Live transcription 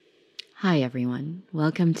Hi everyone,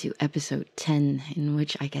 welcome to episode 10 in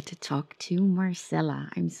which I get to talk to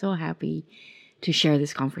Marcella. I'm so happy to share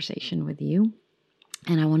this conversation with you,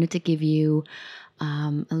 and I wanted to give you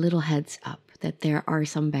a little heads up that there are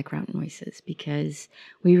some background noises because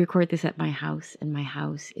we record this at my house and my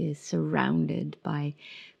house is surrounded by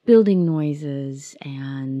building noises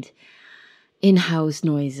and in-house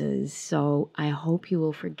noises, so I hope you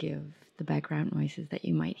will forgive the background noises that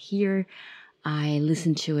you might hear. I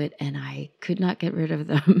listened to it and I could not get rid of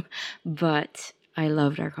them, but I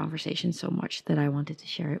loved our conversation so much that I wanted to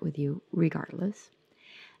share it with you regardless.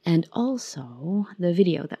 And also, the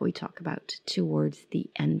video that we talk about towards the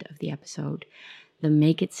end of the episode, the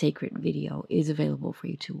Make It Sacred video, is available for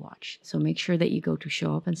you to watch. So make sure that you go to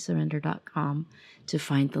showupandsurrender.com to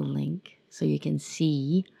find the link so you can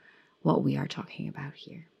see what we are talking about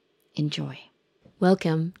here. Enjoy.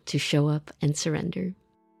 Welcome to Show Up and Surrender.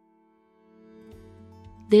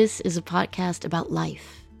 This is a podcast about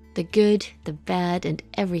life, the good, the bad, and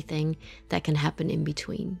everything that can happen in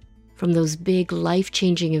between. From those big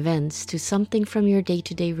life-changing events to something from your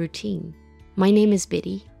day-to-day routine. My name is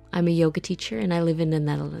Biddy. I'm a yoga teacher and I live in the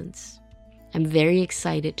Netherlands. I'm very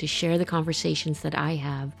excited to share the conversations that I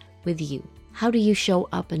have with you. How do you show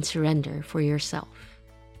up and surrender for yourself?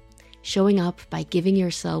 Showing up by giving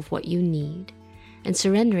yourself what you need and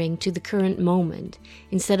surrendering to the current moment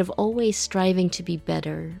instead of always striving to be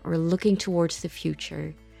better or looking towards the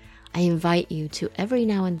future. I invite you to every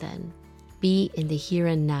now and then be in the here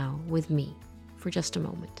and now with me for just a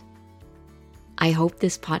moment. I hope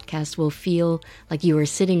this podcast will feel like you are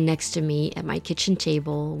sitting next to me at my kitchen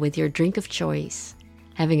table with your drink of choice,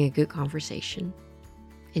 having a good conversation.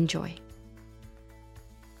 Enjoy.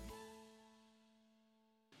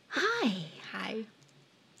 Hi. Hi.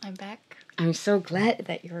 I'm back. I'm so glad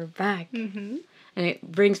that you're back. Mm-hmm. And it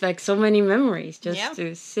brings back so many memories just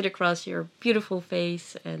to sit across your beautiful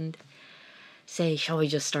face and say, shall we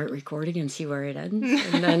just start recording and see where it ends?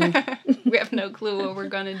 And then we have no clue what we're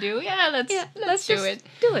going to do. Let's do it.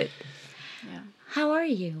 Do it. Yeah. How are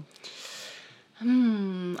you?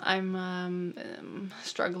 I'm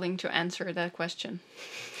struggling to answer that question.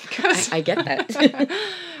 I get that.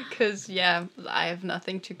 Because, I have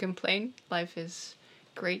nothing to complain. Life is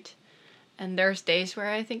great. And there's days where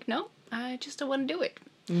I think, no, I just don't want to do it.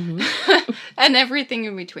 Mm-hmm. And everything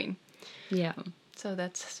in between. Yeah. So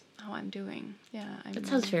that's how I'm doing. Yeah. That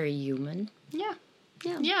sounds very human. Yeah.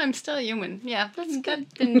 Yeah. Yeah, I'm still human. Yeah, That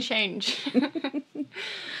didn't change.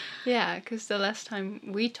 Yeah, because the last time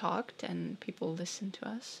we talked and people listened to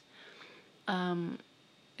us,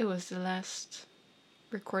 it was the last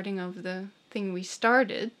recording of the thing we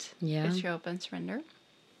started. Yeah. With Show Up and Surrender.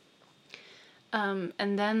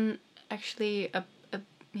 And then actually a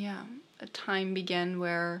time began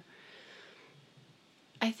where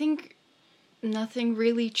I think nothing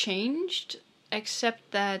really changed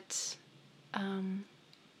except that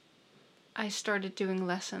I started doing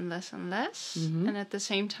less and less and less. Mm-hmm. And at the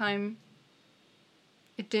same time,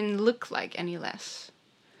 it didn't look like any less.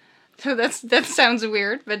 So that sounds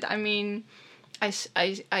weird, but I mean, I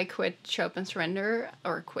quit Show Up and Surrender,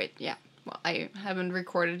 or quit, yeah. Well, I haven't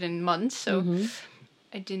recorded in months, so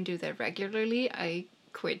I didn't do that regularly. I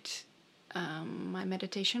quit my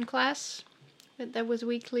meditation class that was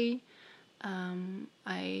weekly.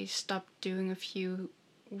 I stopped doing a few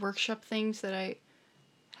workshop things that I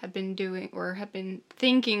had been doing or had been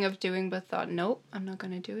thinking of doing but thought, nope, I'm not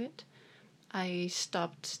going to do it. I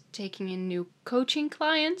stopped taking in new coaching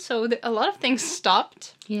clients, so a lot of things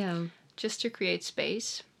stopped. Yeah. Just to create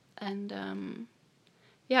space. And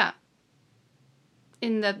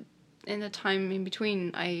in the time in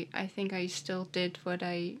between, I think I still did what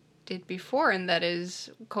I did before, and that is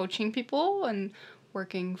coaching people and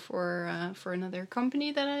working for another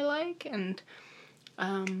company that I like, and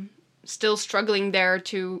still struggling there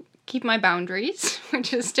to keep my boundaries,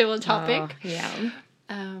 which is still a topic. Yeah.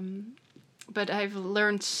 But I've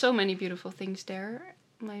learned so many beautiful things there.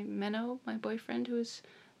 My boyfriend, who's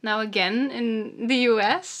now again in the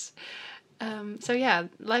US. So yeah,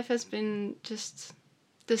 life has been just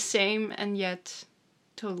the same and yet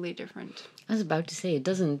totally different. I was about to say, it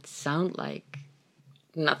doesn't sound like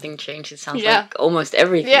nothing changed. It sounds like almost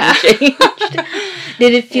everything changed.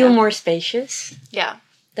 Did it feel more spacious? Yeah.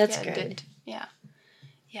 That's good. It did. Yeah.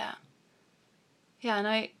 Yeah. Yeah, and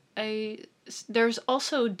I there's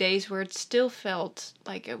also days where it still felt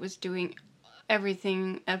like I was doing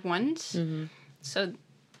everything at once. Mm-hmm. So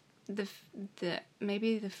the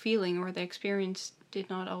maybe the feeling or the experience did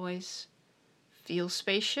not always feel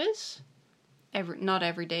spacious. Not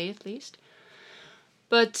every day, at least.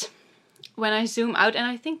 But when I zoom out, and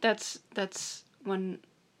I think that's one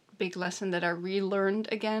big lesson that I relearned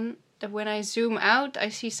again. That when I zoom out, I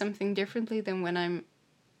see something differently than when I'm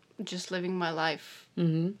just living my life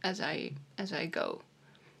as I go.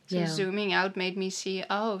 So zooming out made me see,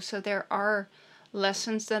 so there are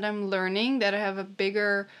lessons that I'm learning that I have a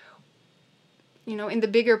bigger, in the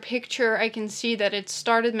bigger picture, I can see that it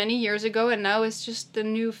started many years ago and now it's just the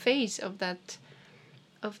new phase of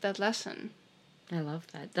that lesson. I love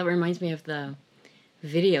that. That reminds me of the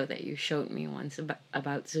video that you showed me once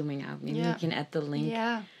about zooming out. Maybe you can add the link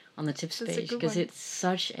on the tips page, because it's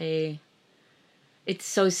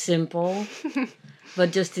so simple,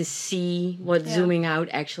 but just to see what zooming out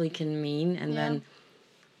actually can mean, and then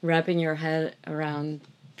wrapping your head around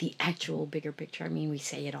the actual bigger picture. I mean, we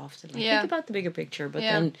say it often, like, think about the bigger picture, but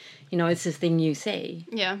then, it's the thing you say.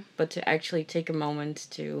 Yeah. But to actually take a moment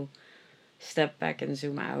to step back and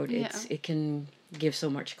zoom out, it can give so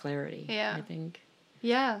much clarity, I think.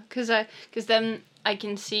 Yeah, because then I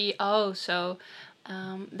can see,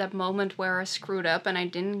 that moment where I screwed up and I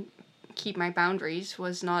didn't keep my boundaries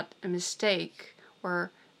was not a mistake,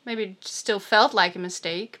 or maybe it still felt like a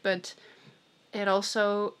mistake, but it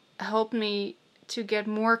also helped me to get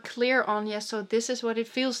more clear on, so this is what it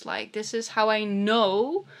feels like. This is how I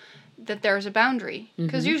know that there's a boundary.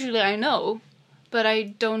 Because usually I know, but I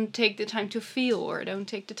don't take the time to feel, or I don't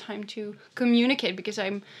take the time to communicate because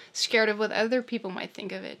I'm scared of what other people might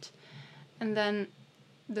think of it. And then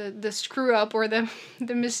the screw up or the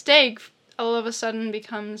mistake all of a sudden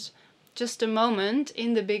becomes just a moment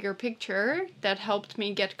in the bigger picture that helped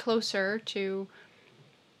me get closer to,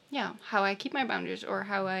 how I keep my boundaries, or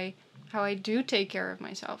how I do take care of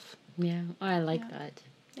myself. Yeah, I like that.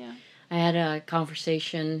 Yeah. I had a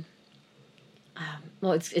conversation.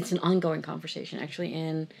 It's an ongoing conversation, actually,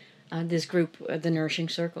 in this group, the Nourishing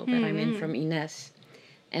Circle, that I'm in from Ines.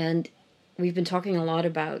 And we've been talking a lot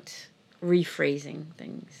about rephrasing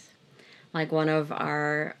things. Like, one of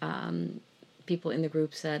our people in the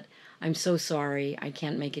group said, "I'm so sorry, I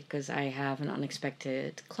can't make it because I have an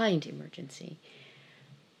unexpected client emergency."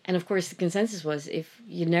 And of course, the consensus was,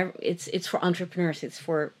 it's for entrepreneurs, it's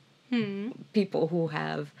for people who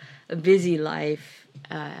have a busy life.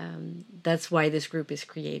 That's why this group is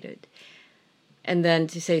created. And then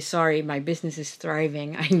to say, sorry, my business is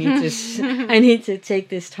thriving, I need to take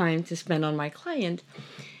this time to spend on my client.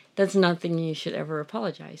 That's nothing you should ever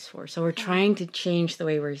apologize for. So we're trying to change the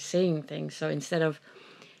way we're saying things. So instead of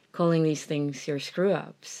calling these things your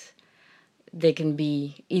screw-ups, they can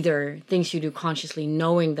be either things you do consciously,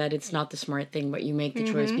 knowing that it's not the smart thing, but you make the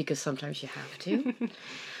choice because sometimes you have to.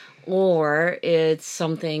 Or it's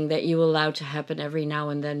something that you allow to happen every now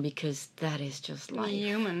and then because that is just life.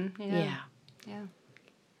 Human. Yeah.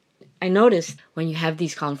 I noticed when you have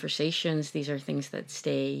these conversations, these are things that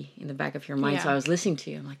stay in the back of your mind. So I was listening to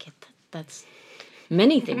you. I'm like, that's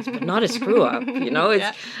many things, but not a screw up.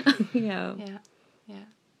 It's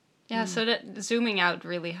So that zooming out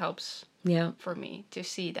really helps. For me to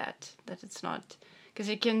see that it's not, because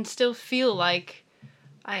it can still feel like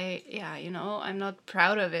I'm not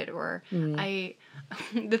proud of it, or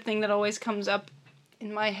the thing that always comes up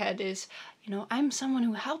in my head is, I'm someone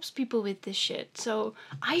who helps people with this shit, so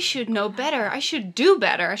I should know better, I should do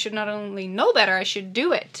better, I should not only know better, I should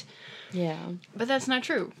do it. Yeah. But that's not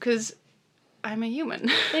true, because I'm a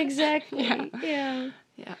human. Exactly.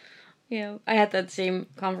 Yeah, I had that same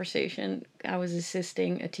conversation. I was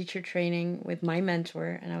assisting a teacher training with my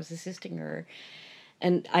mentor, and I was assisting her.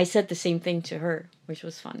 And I said the same thing to her, which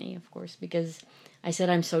was funny, of course, because I said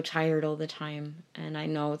I'm so tired all the time, and I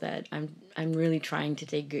know that I'm really trying to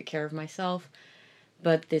take good care of myself,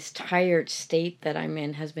 but this tired state that I'm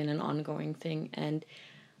in has been an ongoing thing, and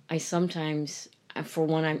I sometimes, for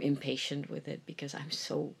one, I'm impatient with it because I'm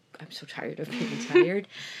so tired of being tired.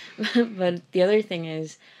 But the other thing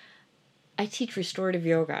is, I teach restorative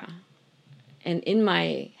yoga, and in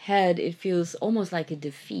my head it feels almost like a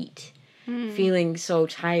defeat, feeling so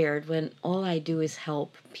tired when all I do is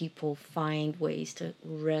help people find ways to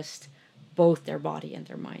rest both their body and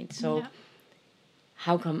their mind. So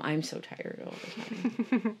how come I'm so tired all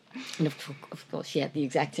the time? And of course she had the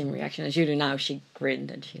exact same reaction as you do now. She grinned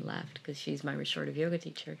and she laughed because she's my restorative yoga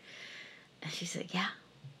teacher. And she said,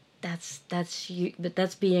 that's you, but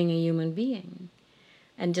that's being a human being.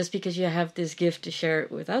 And just because you have this gift to share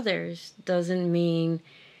it with others doesn't mean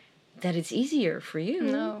that it's easier for you.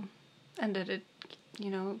 No. And that it,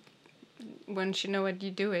 once you know it,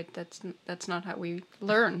 you do it. That's not how we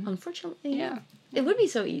learn. Unfortunately, yeah. It would be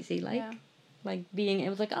so easy, like being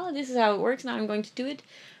able to, like, this is how it works, now I'm going to do it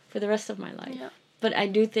for the rest of my life. Yeah. But I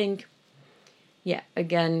do think,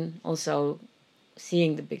 again, also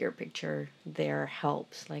seeing the bigger picture there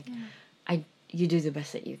helps. Like, you do the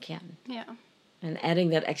best that you can. Yeah. And adding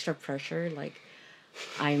that extra pressure, like,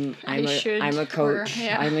 I'm a coach,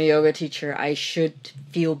 I'm a yoga teacher, I should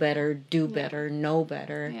feel better, do better, know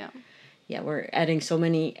better. Yeah. Yeah, we're adding so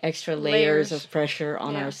many extra layers of pressure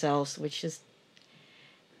on ourselves, which just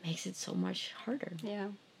makes it so much harder. Yeah.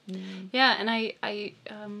 Yeah, and I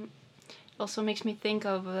also makes me think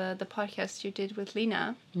of the podcast you did with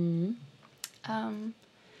Lena. Mm-hmm.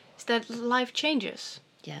 Is that life changes.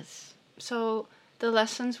 Yes. So the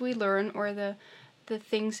lessons we learn, or the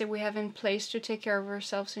things that we have in place to take care of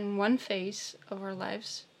ourselves in one phase of our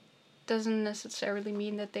lives, doesn't necessarily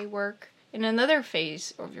mean that they work in another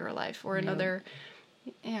phase of your life, or another,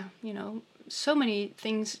 so many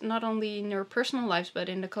things, not only in your personal lives, but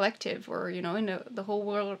in the collective, or, in the whole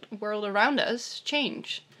world around us,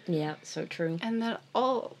 change. Yeah, so true. And that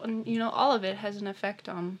all of it has an effect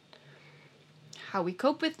on how we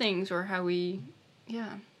cope with things, or how we,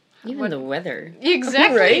 even the weather.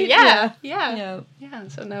 Exactly. Right? Yeah.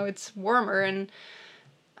 So now it's warmer, and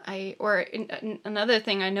another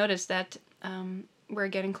thing I noticed that we're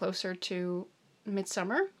getting closer to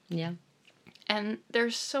midsummer. Yeah. And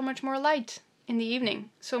there's so much more light in the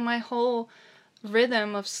evening. So my whole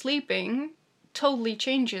rhythm of sleeping totally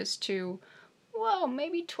changes to, well,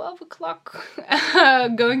 maybe 12 o'clock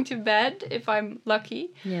going to bed if I'm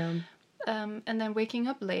lucky. Yeah. And then waking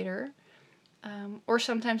up later. Or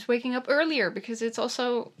sometimes waking up earlier, because it's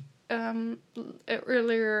also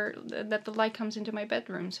earlier that the light comes into my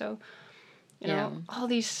bedroom. So, all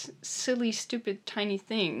these silly, stupid, tiny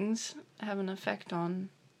things have an effect on,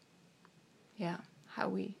 how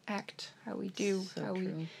we act, how we do, so how true.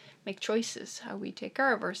 we make choices, how we take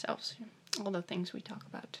care of ourselves, all the things we talk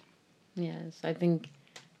about. Yes, I think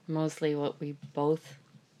mostly what we both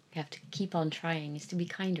have to keep on trying is to be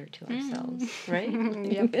kinder to ourselves, right?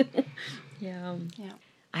 Yep. Yeah. Yeah.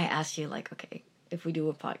 I asked you, like, okay, if we do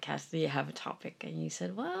a podcast, do you have a topic? And you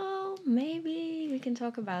said, well, maybe we can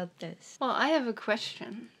talk about this. Well, I have a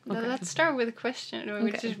question. Okay. Let's start with a question,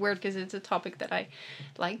 which is weird because it's a topic that I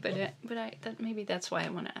like, but maybe that's why I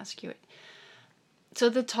want to ask you it. So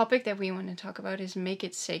the topic that we want to talk about is make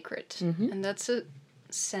it sacred. Mm-hmm. And that's a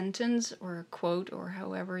sentence or a quote, or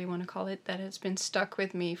however you want to call it, that has been stuck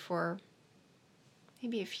with me for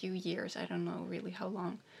maybe a few years. I don't know really how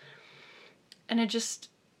long. And it just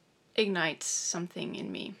ignites something in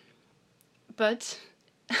me. But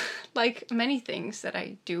like many things that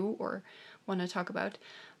I do or want to talk about,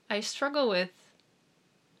 I struggle with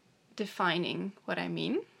defining what I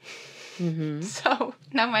mean. Mm-hmm. So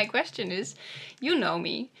now my question is, you know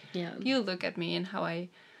me. Yeah. You look at me and how I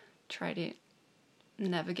try to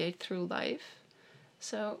navigate through life.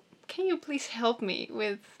 So can you please help me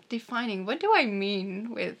with defining, what do I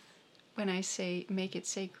mean with when I say make it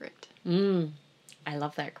sacred? I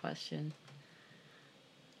love that question.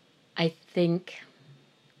 I think,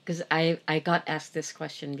 because I got asked this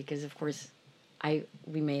question because, of course,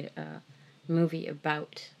 we made a movie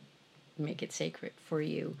about Make It Sacred for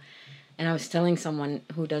you. And I was telling someone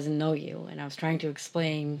who doesn't know you, and I was trying to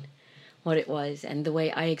explain what it was. And the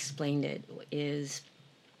way I explained it is,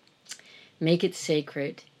 make it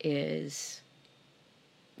sacred is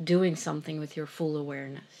doing something with your full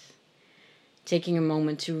awareness. Taking a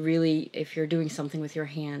moment to really, if you're doing something with your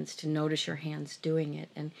hands, to notice your hands doing it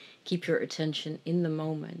and keep your attention in the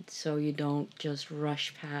moment so you don't just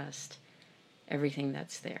rush past everything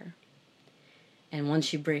that's there. And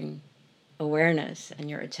once you bring awareness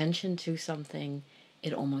and your attention to something,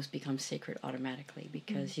 it almost becomes sacred automatically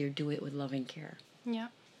because you do it with loving care. Yeah.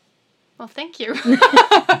 Well, thank you.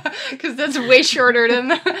 Because that's way shorter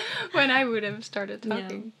than when I would have started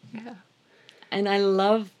talking. Yeah. And I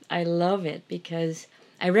love it because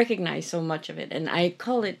I recognize so much of it, and I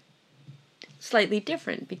call it slightly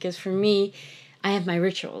different because for me, I have my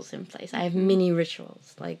rituals in place. I have mini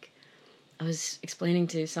rituals. Like, I was explaining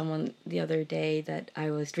to someone the other day that I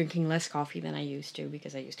was drinking less coffee than I used to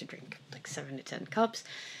because I used to drink like 7 to 10 cups.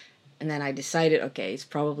 And then I decided, okay, it's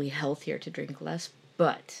probably healthier to drink less,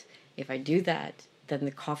 but if I do that, then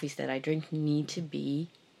the coffees that I drink need to be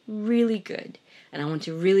really good. And I want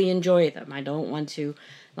to really enjoy them. I don't want to,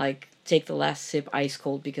 like, take the last sip ice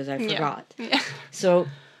cold because I forgot. Yeah. So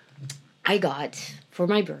I got, for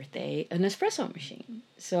my birthday, an espresso machine.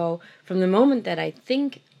 So from the moment that I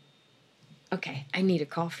think, okay, I need a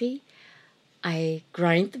coffee, I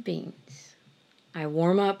grind the beans, I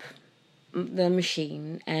warm up the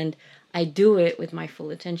machine, and I do it with my full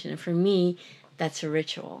attention. And for me, that's a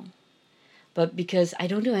ritual. But because I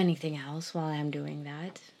don't do anything else while I'm doing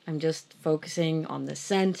that, I'm just focusing on the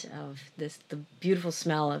scent of the beautiful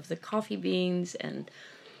smell of the coffee beans, and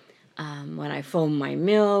When I foam my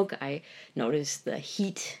milk, I notice the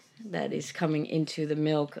heat that is coming into the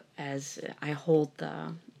milk as I hold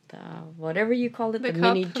the whatever you call it, the cup,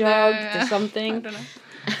 mini jug, the the something. I don't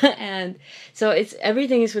know. And so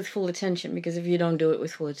everything is with full attention, because if you don't do it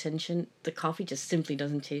with full attention, the coffee just simply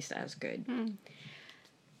doesn't taste as good.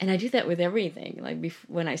 And I do that with everything. Like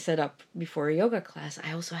when I set up before a yoga class,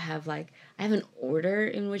 I also have I have an order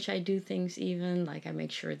in which I do things even. Like I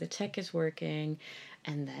make sure the tech is working,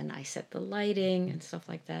 and then I set the lighting and stuff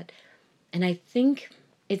like that. And I think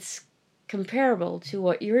it's comparable to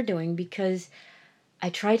what you're doing, because I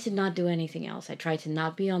try to not do anything else. I try to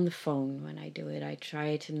not be on the phone when I do it. I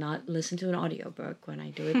try to not listen to an audiobook when I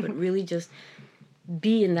do it, but really just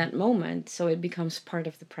be in that moment, so it becomes part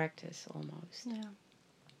of the practice almost. Yeah.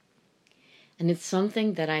 And it's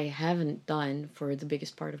something that I haven't done for the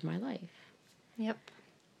biggest part of my life. Yep.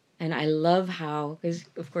 And I love how, because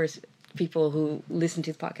of course people who listen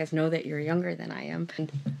to the podcast know that you're younger than I am.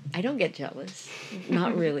 And I don't get jealous,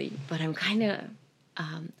 not really, but I'm kind of,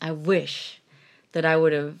 I wish that I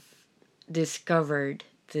would have discovered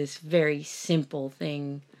this very simple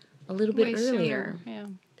thing a little bit earlier. Sooner. Yeah.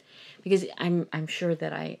 Because I'm sure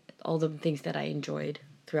that all the things that I enjoyed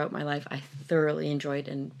throughout my life, I thoroughly enjoyed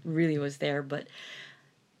and really was there. But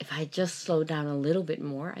if I just slowed down a little bit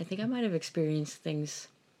more, I think I might have experienced things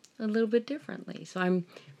a little bit differently. So I'm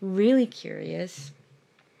really curious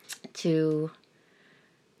to,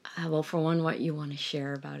 well, for one, what you want to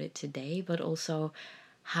share about it today, but also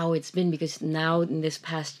how it's been, because now in this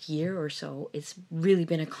past year or so, it's really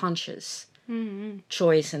been a conscious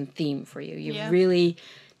choice and theme for you. You've really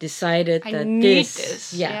decided that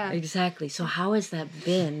this. Yeah, exactly. So how has that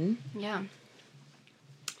been? Yeah.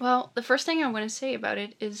 Well, the first thing I want to say about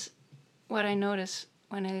it is what I notice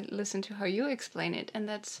when I listen to how you explain it, and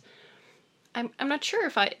that's, I'm not sure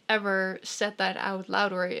if I ever said that out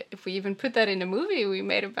loud or if we even put that in a movie we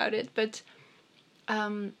made about it, but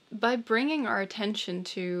by bringing our attention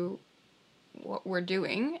to what we're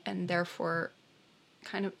doing, and therefore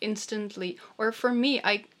kind of instantly, or for me,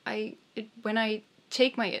 when I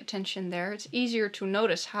take my attention there, it's easier to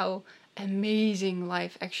notice how amazing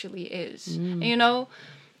life actually is. And, you know,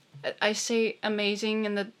 I say amazing,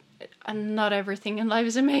 and that not everything in life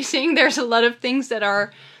is amazing. There's a lot of things that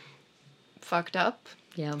are fucked up.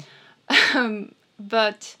 Yeah.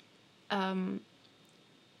 But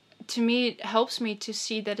to me, it helps me to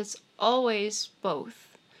see that it's always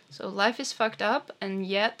both. So life is fucked up, and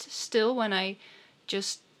yet still, when I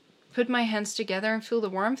just put my hands together and feel the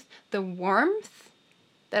warmth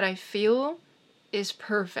that I feel is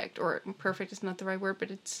perfect. Or perfect is not the right word,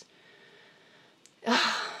 but it's,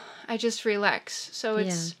 I just relax. So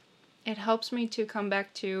it helps me to come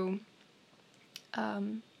back to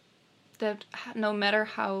that no matter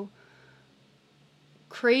how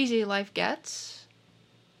crazy life gets,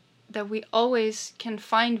 that we always can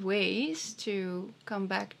find ways to come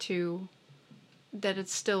back to that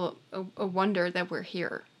it's still a wonder that we're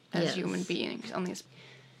here as human beings on this.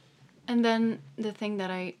 And then the thing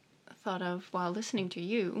that I thought of while listening to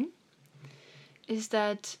you is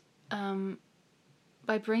that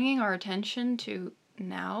by bringing our attention to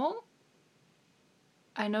now,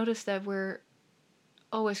 I noticed that we're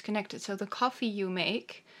always connected. So the coffee you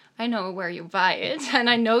make, I know where you buy it, and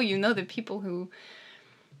I know you know the people who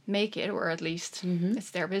make it, or at least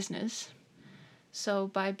it's their business. So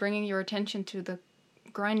by bringing your attention to the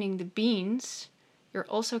grinding the beans, you're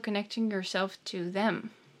also connecting yourself to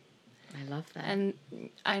them. I love that. And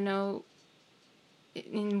I know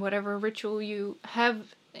in whatever ritual you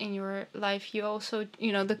have in your life, you also,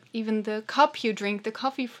 you know, even the cup you drink the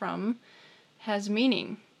coffee from has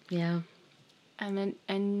meaning. Yeah. And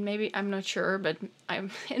maybe, I'm not sure, but I'm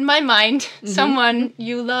in my mind, someone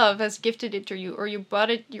you love has gifted it to you, or you bought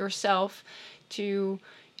it yourself to,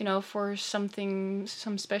 you know, for some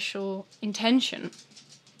special intention.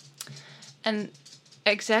 And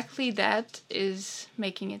exactly that is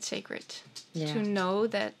making it sacred. Yeah. To know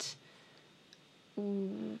that,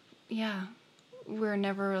 we're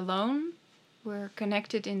never alone. We're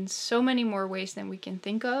connected in so many more ways than we can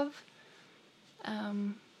think of.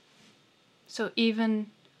 So even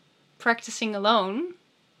practicing alone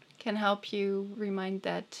can help you remind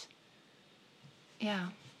that,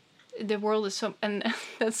 the world is so, and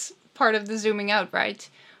that's part of the zooming out, right?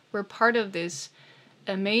 We're part of this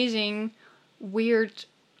amazing, weird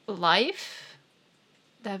life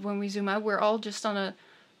that when we zoom out, we're all just on a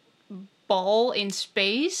ball in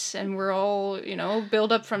space, and we're all, you know,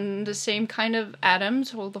 built up from the same kind of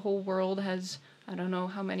atoms. Well, the whole world has, I don't know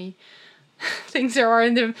how many things there are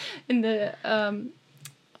in the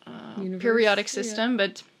periodic system,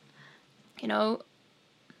 but, you know,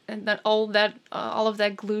 and that all of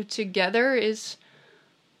that glued together is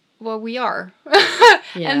what we are.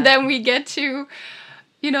 Yeah. And then we get to,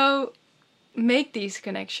 you know, make these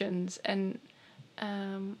connections and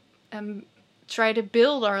try to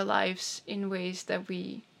build our lives in ways that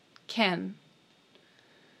we can.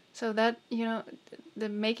 So that, you know, the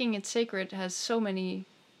making it sacred has so many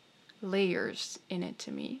layers in it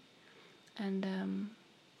to me. And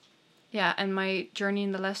yeah, and my journey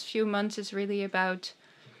in the last few months is really about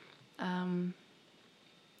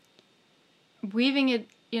weaving it,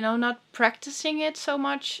 you know, not practicing it so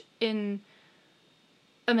much in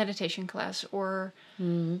a meditation class or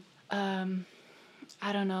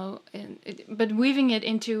I don't know, but weaving it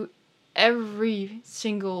into every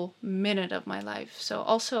single minute of my life. So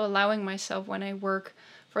also allowing myself when I work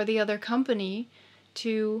for the other company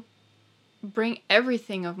to bring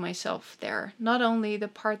everything of myself there. Not only the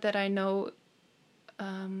part that I know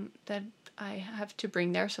that I have to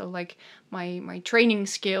bring there, so like my training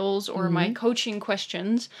skills or my coaching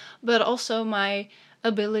questions, but also my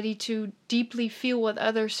ability to deeply feel what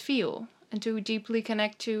others feel and to deeply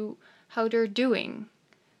connect to how they're doing.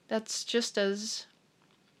 That's just as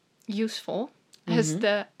useful as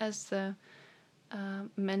the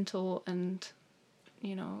mental and,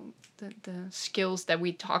 you know, the skills that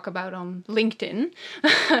we talk about on LinkedIn.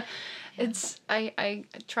 It's I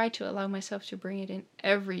try to allow myself to bring it in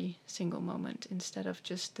every single moment instead of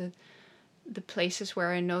just the places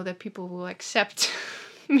where I know that people will accept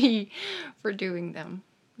me for doing them.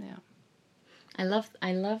 Yeah. I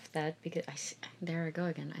love that because there I go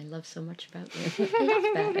again. I love so much about you. I love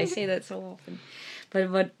that. I say that so often.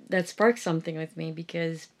 But that sparked something with me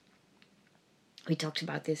because we talked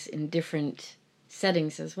about this in different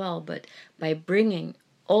settings as well, but by bringing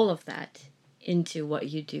all of that into what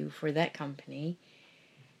you do for that company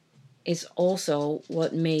is also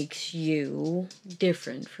what makes you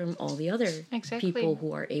different from all the other people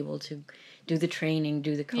who are able to do the training,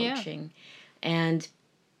 do the coaching. Yeah. And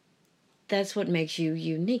that's what makes you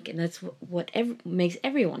unique, and that's what makes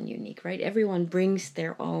everyone unique, right? Everyone brings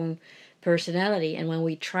their own personality, and when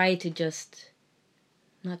we try to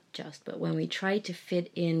but when we try to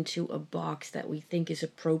fit into a box that we think is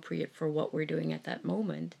appropriate for what we're doing at that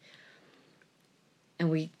moment, and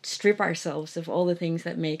we strip ourselves of all the things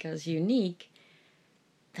that make us unique,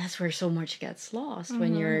 that's where so much gets lost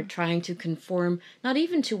when you're trying to conform, not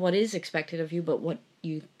even to what is expected of you, but what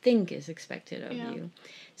you think is expected of you.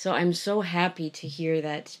 So I'm so happy to hear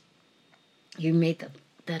that you made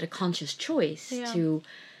that a conscious choice to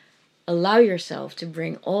allow yourself to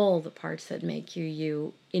bring all the parts that make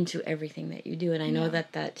you into everything that you do. And I know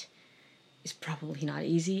that is probably not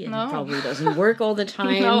easy, and it probably doesn't work all the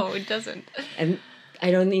time. No, it doesn't. And I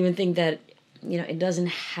don't even think that, you know, it doesn't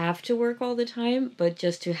have to work all the time, but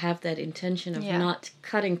just to have that intention of not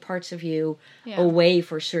cutting parts of you away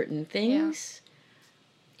for certain things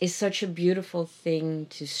is such a beautiful thing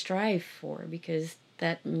to strive for, because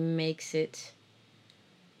that makes it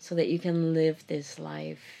so that you can live this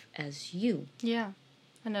life as you. Yeah.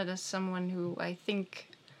 I know there's someone who I think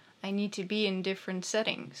I need to be in different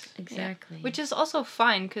settings. Exactly. Yeah. Which is also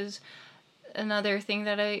fine, because another thing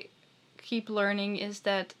that I keep learning is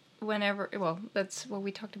that that's what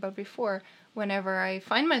we talked about before, whenever I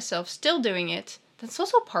find myself still doing it, that's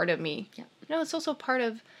also part of me. Yeah. You know, it's also part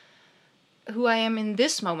of who I am in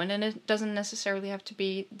this moment, and it doesn't necessarily have to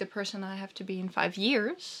be the person I have to be in 5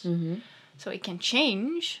 years. Mm-hmm. So it can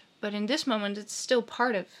change, but in this moment it's still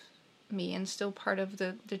part of me and still part of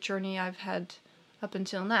the journey I've had up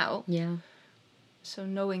until now. Yeah. So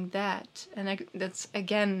knowing that, and that's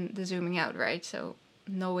again the zooming out, right? So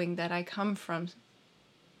knowing that I come from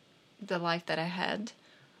the life that I had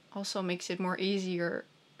also makes it easier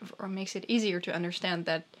to understand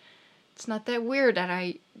that it's not that weird that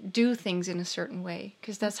I do things in a certain way,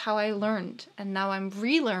 because that's how I learned. And now I'm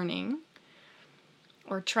relearning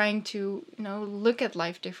or trying to, you know, look at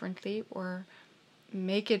life differently or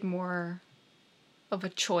make it more of a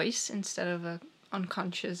choice instead of a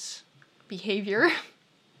unconscious behavior.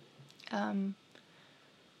 And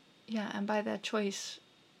by that choice,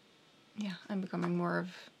 I'm becoming more of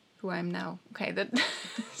who I am now. Okay, that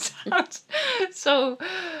sounds so...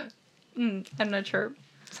 I'm not sure.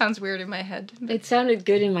 Sounds weird in my head. It sounded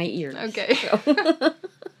good in my ears. Okay. So.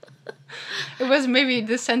 It was maybe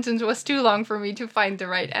this sentence was too long for me to find the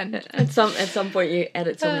right end. At some point you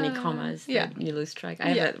edit so many commas that you lose track. I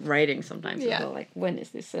have that writing sometimes as well, like, when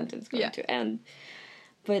is this sentence going to end?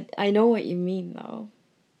 But I know what you mean, though.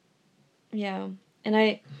 Yeah.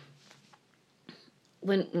 And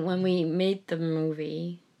when we made the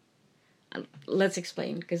movie, let's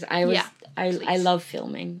explain, because I please. love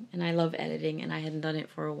filming and I love editing, and I hadn't done it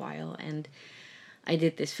for a while, and I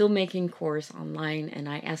did this filmmaking course online, and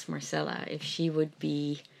I asked Marcella if she would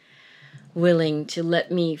be willing to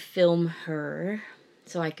let me film her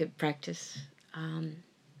so I could practice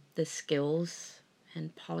the skills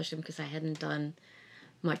and polish them, because I hadn't done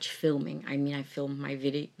much filming. I mean, I filmed my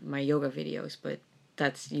yoga videos, but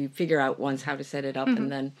that's, you figure out once how to set it up,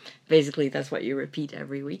 and then basically that's what you repeat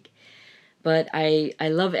every week. But I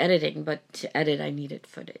love editing, but to edit I needed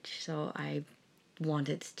footage, so I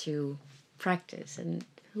wanted to practice, and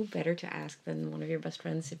who better to ask than one of your best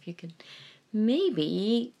friends if you could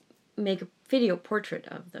maybe make a video portrait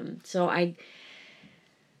of them. So I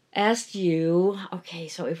asked you, okay,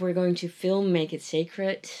 so if we're going to film Make It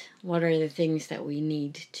Sacred, what are the things that we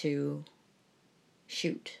need to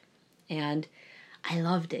shoot? And I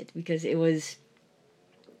loved it, because it was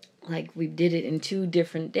like we did it in 2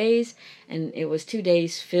 different days, and it was 2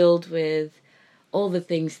 days filled with all the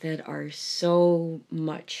things that are so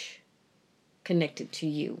much connected to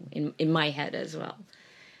you in my head as well.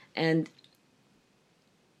 And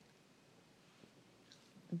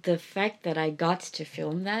the fact that I got to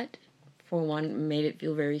film that, for one, made it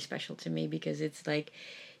feel very special to me, because it's like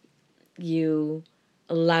you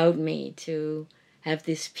allowed me to have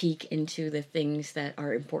this peek into the things that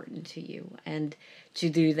are important to you. And to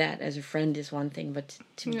do that as a friend is one thing, but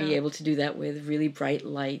to be able to do that with really bright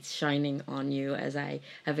lights shining on you as I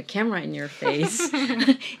have a camera in your face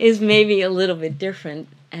is maybe a little bit different.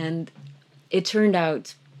 And it turned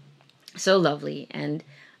out so lovely, and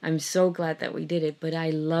I'm so glad that we did it. But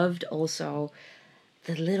I loved also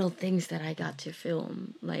the little things that I got to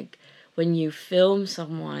film. Like when you film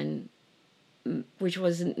someone, which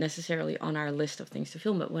wasn't necessarily on our list of things to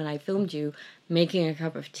film, but when I filmed you making a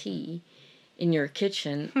cup of tea in your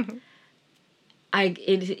kitchen,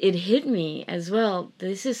 it hit me as well.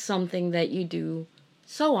 This is something that you do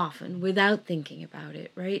so often without thinking about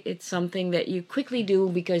it, right? It's something that you quickly do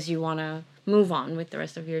because you want to move on with the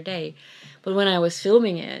rest of your day. But when I was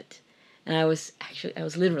filming it, and I was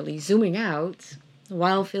literally zooming out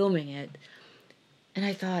while filming it, and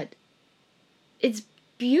I thought, it's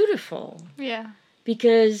beautiful. Yeah.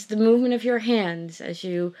 Because the movement of your hands as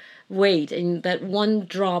you wait, and that one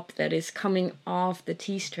drop that is coming off the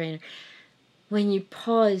tea strainer, when you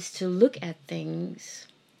pause to look at things,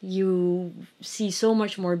 you see so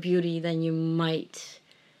much more beauty than you might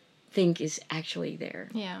think is actually there.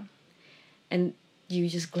 Yeah. And you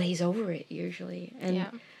just glaze over it usually. And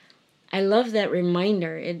I love that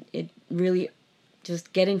reminder. It really,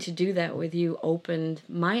 just getting to do that with you opened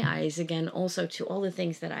my eyes again also to all the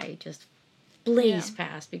things that I just blaze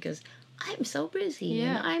past, because I'm so busy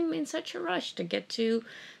and I'm in such a rush to get to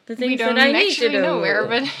the things that I need to do. We don't actually know where,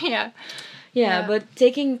 but yeah, but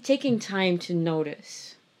taking time to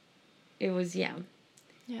notice, it was I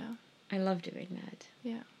love doing that.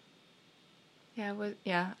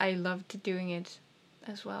 I loved doing it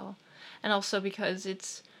as well, and also because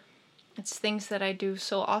it's things that I do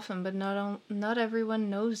so often, but not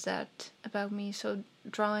everyone knows that about me. So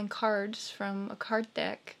drawing cards from a card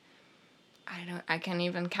deck, I can't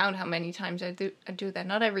even count how many times I do that.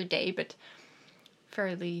 Not every day, but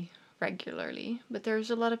fairly regularly. But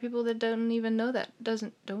there's a lot of people that don't even know that.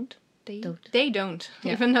 They don't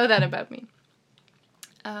even know that about me.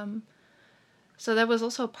 So that was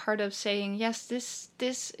also part of saying, yes,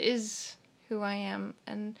 this is who I am.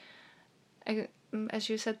 And as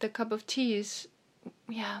you said, the cup of tea is,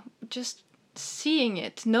 just seeing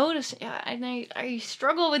it, noticing. And I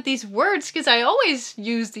struggle with these words because I always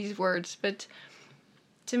use these words, but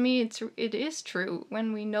to me it is true.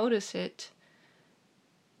 When we notice it,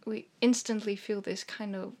 we instantly feel this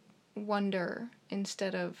kind of wonder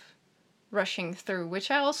instead of rushing through,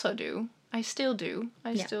 which I also do. I still do.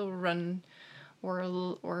 I still run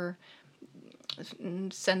or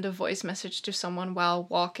send a voice message to someone while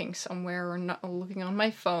walking somewhere, or not looking on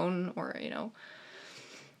my phone, or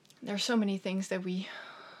there's so many things that we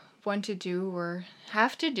want to do or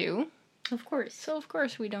have to do. Of course. So of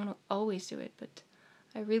course we don't always do it, but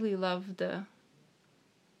I really love the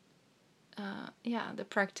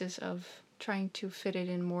practice of trying to fit it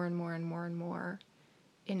in more and more and more and more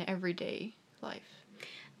in everyday life.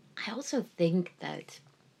 I also think that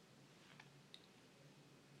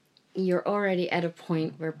you're already at a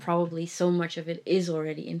point where probably so much of it is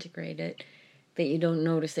already integrated that you don't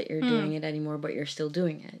notice that you're doing it anymore, but you're still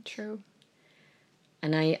doing it. True.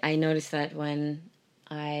 And I notice that when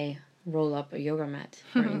I roll up a yoga mat,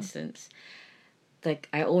 for instance, like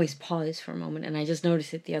I always pause for a moment, and I just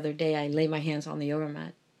noticed it the other day. I lay my hands on the yoga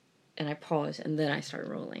mat and I pause, and then I start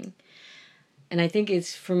rolling. And I think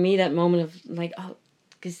it's, for me, that moment of like, oh,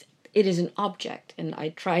 because it is an object, and I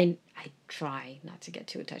try not to get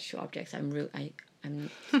too attached to objects. I'm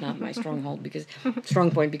it's not my strong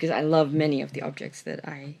point, because I love many of the objects that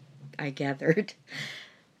I gathered.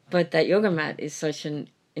 But that yoga mat is such an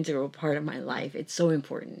integral part of my life. It's so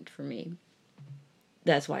important for me.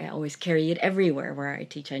 That's why I always carry it everywhere where I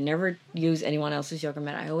teach. I never use anyone else's yoga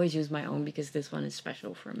mat. I always use my own, because this one is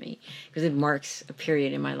special for me. Because it marks a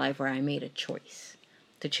period in my life where I made a choice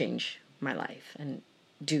to change my life and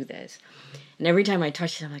do this. And every time I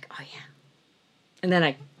touch it, I'm like, oh yeah. And then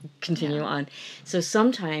I continue on. So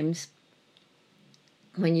sometimes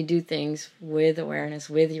when you do things with awareness,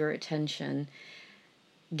 with your attention,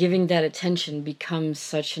 giving that attention becomes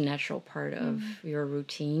such a natural part of your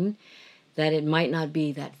routine, that it might not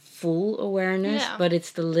be that full awareness, but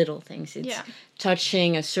it's the little things. It's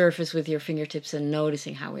touching a surface with your fingertips and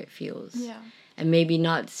noticing how it feels. Yeah. And maybe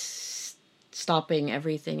not stopping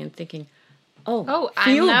everything and thinking, oh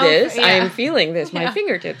feel this. I am feeling this. My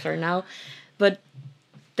fingertips are now. But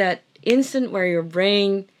that instant where your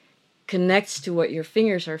brain connects to what your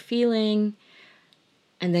fingers are feeling,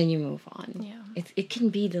 and then you move on. Yeah. It can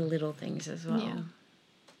be the little things as well. Yeah.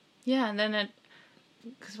 Yeah, and then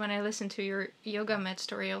because when I listen to your yoga mat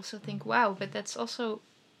story, I also think, wow, but that's also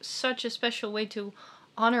such a special way to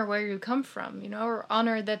honor where you come from, or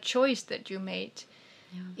honor that choice that you made.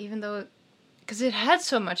 Yeah. Even though, because it had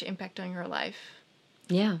so much impact on your life.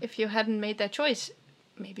 Yeah. If you hadn't made that choice,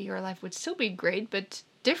 maybe your life would still be great, but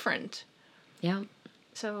different. Yeah.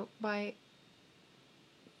 So by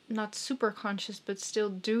not super conscious, but still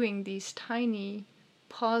doing these tiny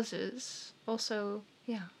pauses, also,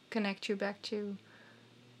 connect you back to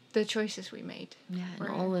the choices we made. Yeah, and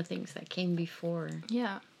all the things that came before.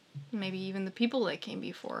 Yeah, maybe even the people that came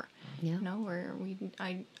before. Yeah. Where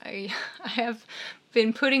I have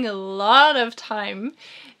been putting a lot of time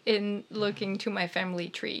in looking to my family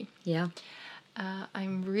tree. Yeah.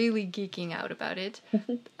 I'm really geeking out about it.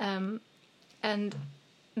 And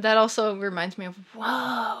that also reminds me of,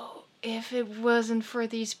 whoa, if it wasn't for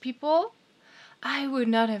these people, I would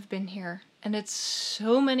not have been here. And it's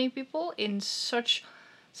so many people in such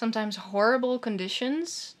sometimes horrible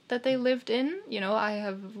conditions that they lived in.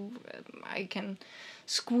 I can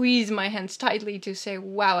squeeze my hands tightly to say,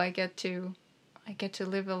 wow, I get to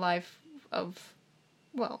live a life of,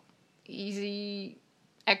 easy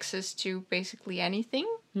access to basically anything.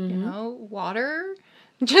 Water,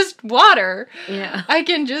 just water. Yeah. I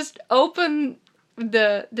can just open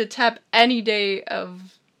the tap any day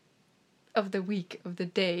of the week, of the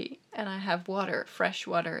day, and I have water, fresh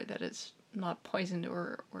water that is not poisoned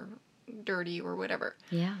or dirty or whatever.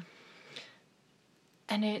 Yeah.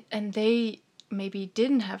 And they maybe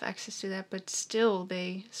didn't have access to that, but still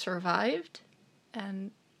they survived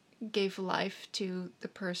and gave life to the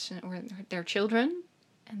person or their children,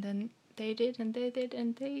 and then they did, and they did,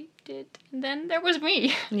 and they did, and then there was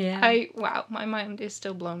me. Yeah. My mind is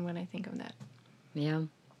still blown when I think of that. Yeah.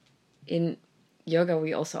 In yoga,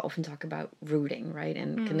 we also often talk about rooting, right?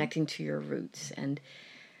 And connecting to your roots. And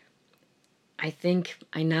I think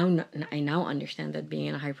I now understand that being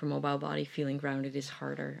in a hypermobile body, feeling grounded is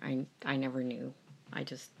harder. I never knew. I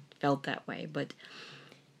just felt that way. But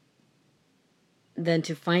then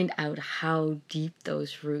to find out how deep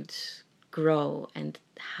those roots grow and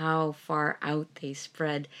how far out they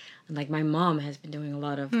spread. And like my mom has been doing a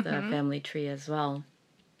lot of the family tree as well.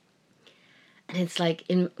 And it's like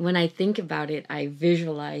when I think about it, I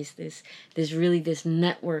visualize this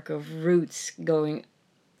network of roots going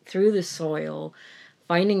through the soil,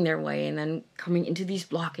 finding their way, and then coming into these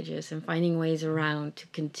blockages and finding ways around to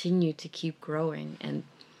continue to keep growing. And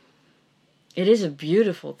it is a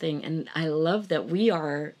beautiful thing. And I love that we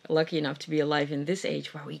are lucky enough to be alive in this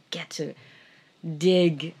age where we get to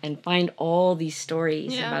dig and find all these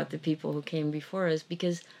stories about the people who came before us,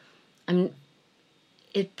 because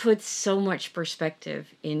it puts so much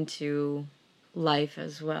perspective into life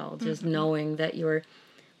as well. Just knowing that you're,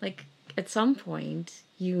 like, at some point,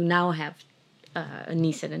 you now have a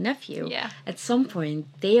niece and a nephew. Yeah. At some point,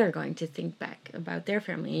 they are going to think back about their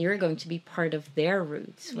family, and you're going to be part of their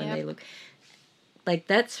roots when they look. Like,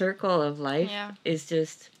 that circle of life is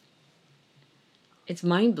just, it's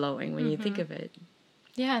mind-blowing when you think of it.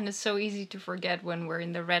 Yeah, and it's so easy to forget when we're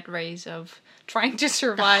in the red race of trying to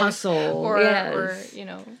survive. The hustle, or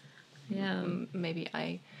maybe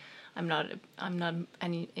I'm not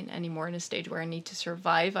anymore in a stage where I need to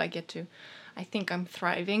survive. I think I'm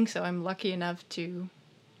thriving, so I'm lucky enough to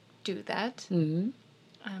do that. Mm-hmm.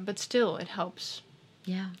 But still, it helps.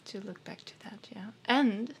 Yeah. To look back to that. Yeah,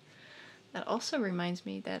 and that also reminds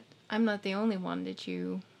me that I'm not the only one that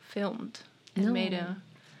you filmed and made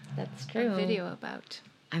that's a true. video about.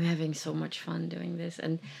 I'm having so much fun doing this,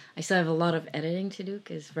 and I still have a lot of editing to do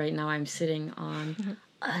because right now I'm sitting on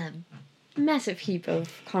a massive heap of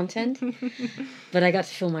content. But I got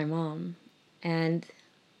to film my mom, and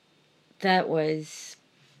that was,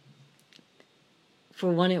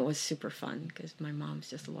 for one, it was super fun because my mom's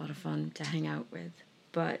just a lot of fun to hang out with.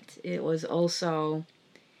 But it was also,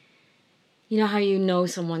 you know how you know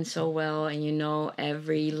someone so well and you know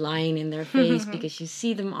every line in their face because you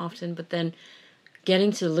see them often, but then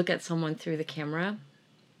getting to look at someone through the camera,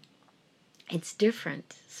 it's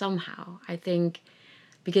different somehow. I think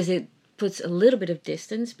because it puts a little bit of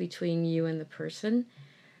distance between you and the person,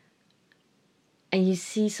 and you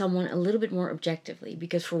see someone a little bit more objectively,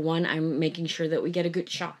 because for one, I'm making sure that we get a good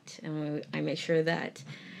shot, and I make sure that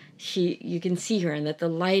you can see her and that the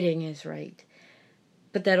lighting is right.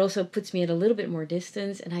 But that also puts me at a little bit more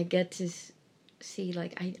distance, and I get to see,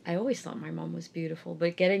 like, I always thought my mom was beautiful,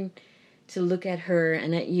 but getting to look at her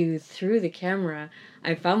and at you through the camera,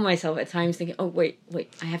 I found myself at times thinking, oh, wait,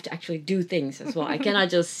 I have to actually do things as well. I cannot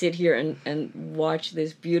just sit here and watch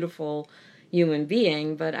this beautiful human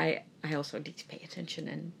being, but I also need to pay attention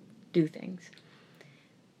and do things.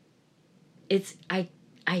 It's,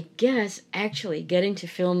 I guess, actually getting to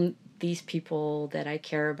film these people that I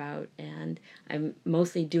care about, and I'm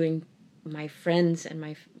mostly doing my friends and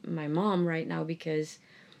my mom right now because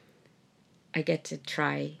I get to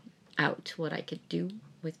try out what I could do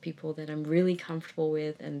with people that I'm really comfortable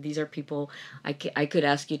with, and these are people I could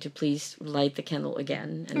ask you to please light the candle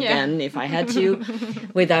again and again if I had to,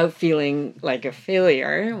 without feeling like a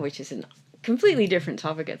failure, which is a completely different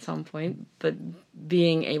topic at some point, but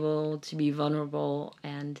being able to be vulnerable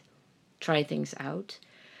and try things out.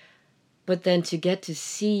 But then to get to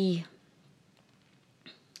see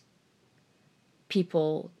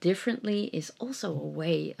people differently is also a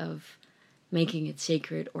way of making it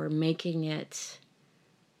sacred or making it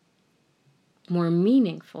more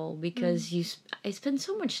meaningful, because I spend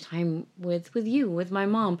so much time with you, with my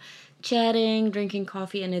mom, chatting, drinking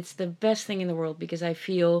coffee, and it's the best thing in the world because I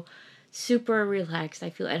feel super relaxed. I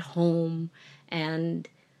feel at home and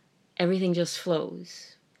everything just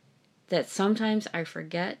flows. That sometimes I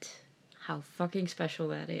forget how fucking special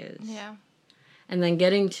that is. Yeah. And then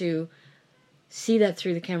getting to see that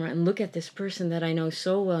through the camera and look at this person that I know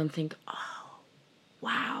so well and think, oh,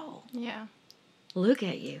 wow. Yeah. Look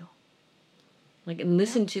at you. Like, and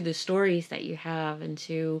listen to the stories that you have, and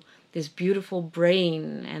to this beautiful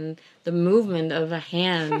brain and the movement of a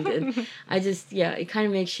hand. And I just, it kind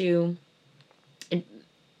of makes you,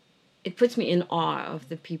 it puts me in awe of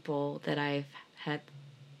the people that I've had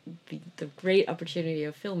the great opportunity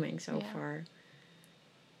of filming so far.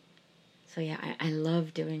 So I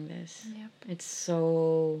love doing this. Yep. It's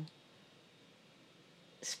so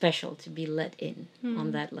special to be let in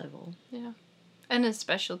on that level. Yeah. And it's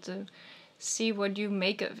special to see what you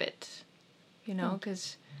make of it, you know,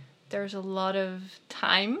 because there's a lot of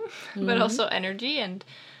time, but also energy and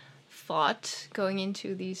thought going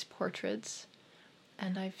into these portraits.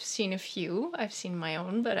 And I've seen a few. I've seen my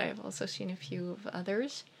own, but I've also seen a few of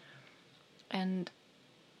others. And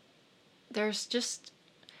there's just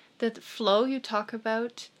that flow you talk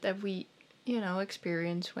about that we, you know,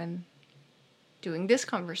 experience when doing this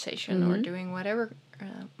conversation or doing whatever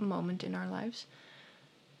moment in our lives.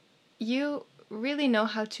 You really know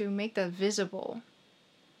how to make that visible,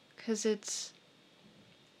 because it's,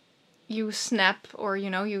 you snap, or you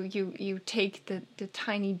know, you take the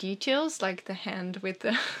tiny details, like the hand with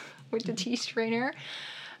the with the tea strainer,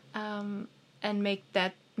 and make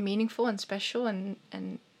that meaningful and special, and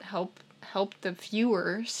help the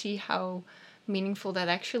viewer see how meaningful that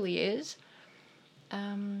actually is.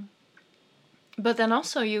 But then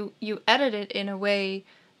also you edit it in a way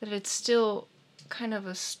that it's still kind of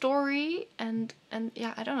a story, and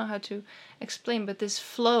I don't know how to explain, but this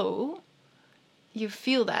flow, you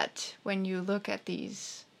feel that when you look at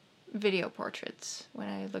these video portraits. When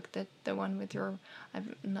I looked at the one with your,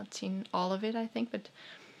 I've not seen all of it, I think, but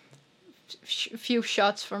a few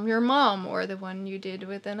shots from your mom, or the one you did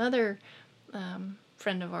with another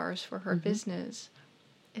friend of ours for her business.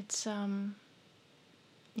 It's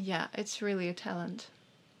it's really a talent.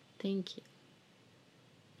 Thank you.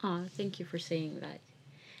 Oh, thank you for saying that.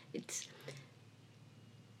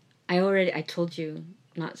 I told you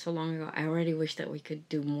not so long ago, I already wish that we could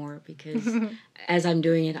do more, because as I'm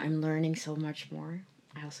doing it, I'm learning so much more.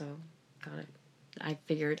 I also I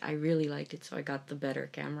figured I really liked it, so I got the better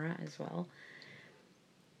camera as well.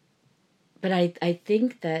 But I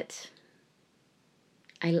think that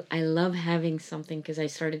I love having something, because I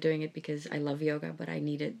started doing it because I love yoga, but I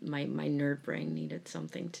needed, my nerd brain needed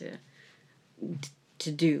something to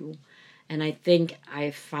to do. And I think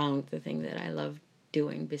I found the thing that I love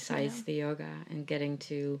doing besides the yoga, and getting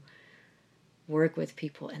to work with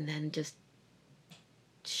people and then just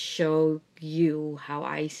show you how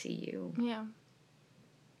I see you. Yeah.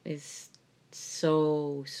 Is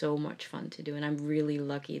so much fun to do, and I'm really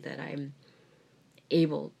lucky that I'm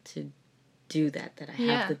able to do that I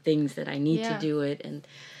have the things that I need to do it. And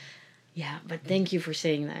but thank you for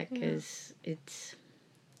saying that, because it's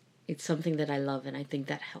something that I love, and I think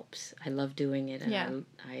that helps. I love doing it, and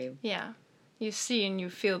I you see and you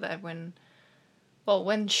feel that when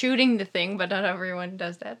shooting the thing, but not everyone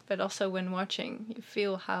does that, but also when watching, you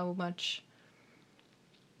feel how much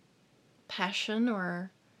passion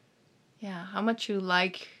or how much you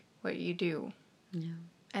like what you do. Yeah.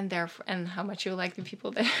 And therefore, and how much you like the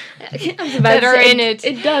people that, that are in it.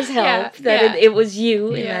 It does help that it was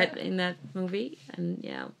you in that movie. And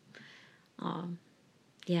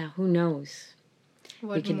who knows?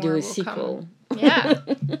 What we could do a sequel. Come.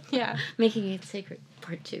 Yeah. Making It Sacred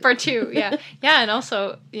Part 2. Part 2, yeah. And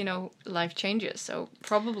also, life changes. So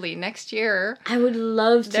probably next year, I would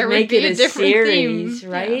love to make it a series, theme.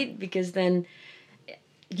 Right? Yeah. Because then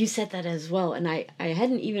you said that as well, and I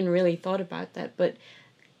hadn't even really thought about that, but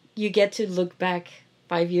you get to look back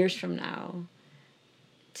 5 years from now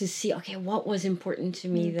to see, okay, what was important to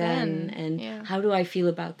me then and how do I feel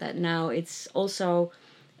about that now? It's also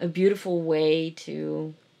a beautiful way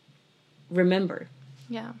to remember.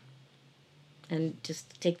 Yeah. And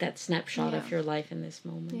just take that snapshot of your life in this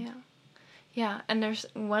moment. Yeah. Yeah, and there's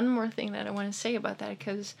one more thing that I want to say about that,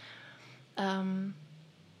 because, in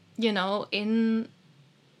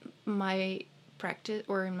my practice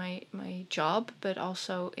or in my job, but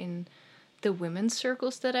also in the women's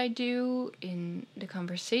circles that I do, in the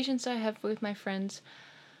conversations I have with my friends,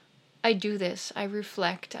 I do this. I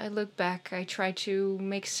reflect, I look back, I try to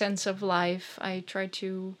make sense of life, I try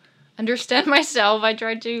to understand myself, I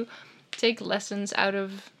try to take lessons out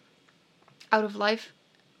of life.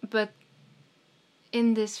 But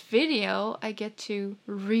in this video, I get to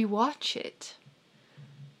rewatch it.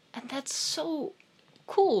 And that's so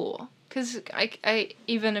cool, because I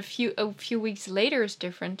even a few weeks later is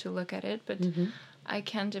different to look at it, but I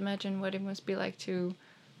can't imagine what it must be like to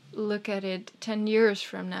look at it 10 years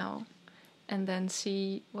from now and then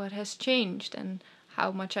see what has changed and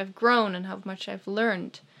how much I've grown and how much I've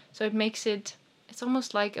learned. So it makes it's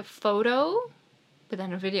almost like a photo, but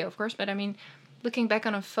then a video, of course. But I mean, looking back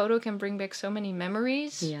on a photo can bring back so many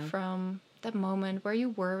memories from that moment, where you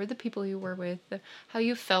were, with the people you were with, how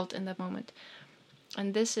you felt in that moment.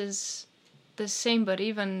 And this is the same, but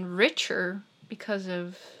even richer because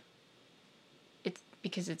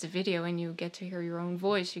it's a video, and you get to hear your own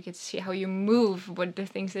voice. You get to see how you move, what the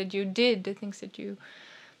things that you did, the things that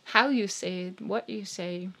how you say it, what you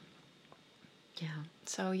say. Yeah.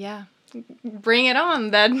 So bring it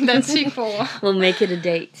on, that sequel. We'll make it a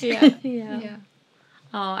date. Yeah.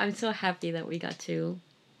 Oh, I'm so happy that we got to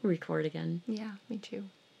record again. Yeah, me too.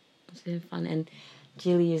 It's been fun, and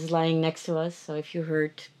Julie is lying next to us, so if you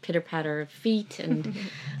heard pitter-patter of feet, and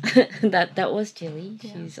that was Julie.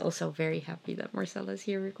 Yeah. She's also very happy that Marcella's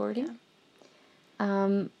here recording.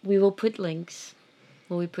 Yeah. We will put links.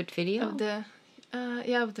 Will we put video?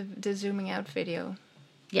 Of the zooming out video.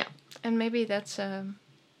 Yeah. And maybe that's a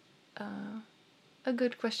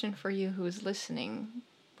good question for you who's listening.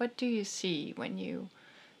 What do you see when you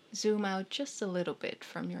zoom out just a little bit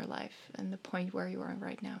from your life and the point where you are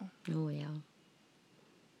right now? Oh, yeah.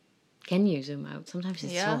 Can you zoom out? Sometimes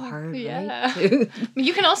it's so hard, right?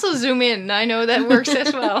 You can also zoom in. I know that works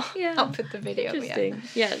as well. I'll put the video. Interesting.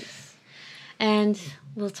 Yes. And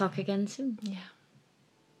we'll talk again soon. Yeah.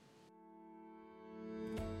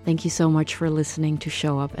 Thank you so much for listening to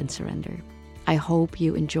Show Up and Surrender. I hope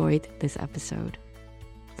you enjoyed this episode.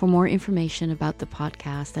 For more information about the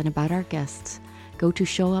podcast and about our guests, go to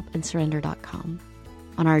showupandsurrender.com.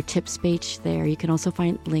 On our tips page there, you can also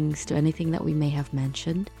find links to anything that we may have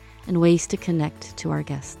mentioned and ways to connect to our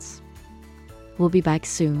guests. We'll be back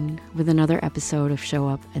soon with another episode of Show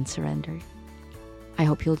Up and Surrender. I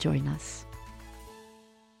hope you'll join us.